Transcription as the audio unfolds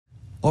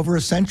Over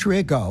a century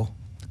ago,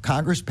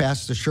 Congress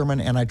passed the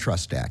Sherman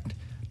Antitrust Act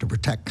to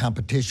protect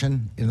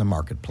competition in the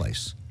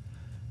marketplace.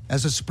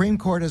 As the Supreme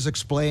Court has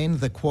explained,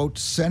 the, quote,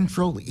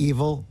 central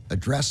evil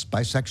addressed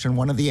by Section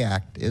 1 of the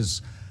Act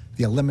is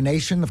the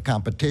elimination of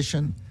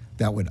competition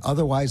that would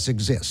otherwise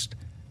exist,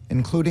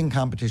 including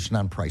competition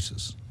on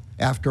prices.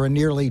 After a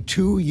nearly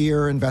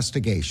 2-year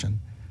investigation,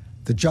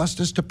 the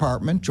Justice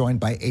Department, joined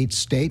by 8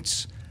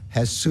 states,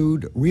 has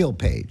sued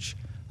RealPage,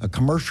 a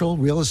commercial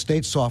real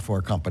estate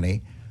software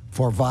company,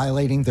 for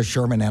violating the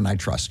Sherman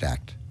Antitrust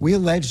Act. We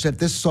allege that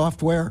this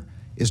software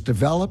is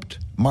developed,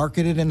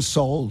 marketed, and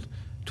sold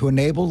to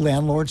enable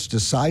landlords to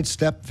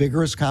sidestep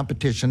vigorous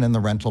competition in the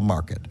rental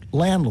market.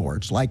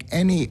 Landlords, like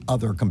any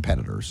other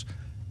competitors,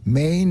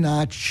 may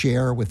not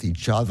share with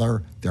each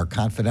other their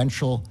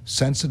confidential,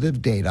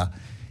 sensitive data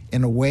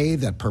in a way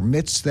that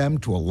permits them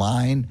to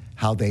align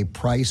how they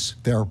price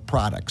their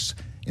products,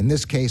 in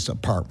this case,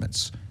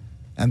 apartments,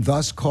 and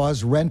thus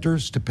cause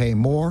renters to pay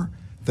more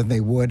than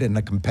they would in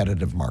a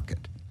competitive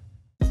market.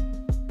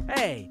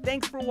 Hey,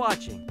 thanks for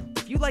watching.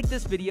 If you like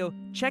this video,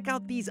 check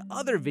out these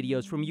other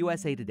videos from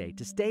USA Today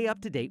to stay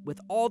up to date with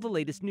all the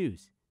latest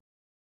news.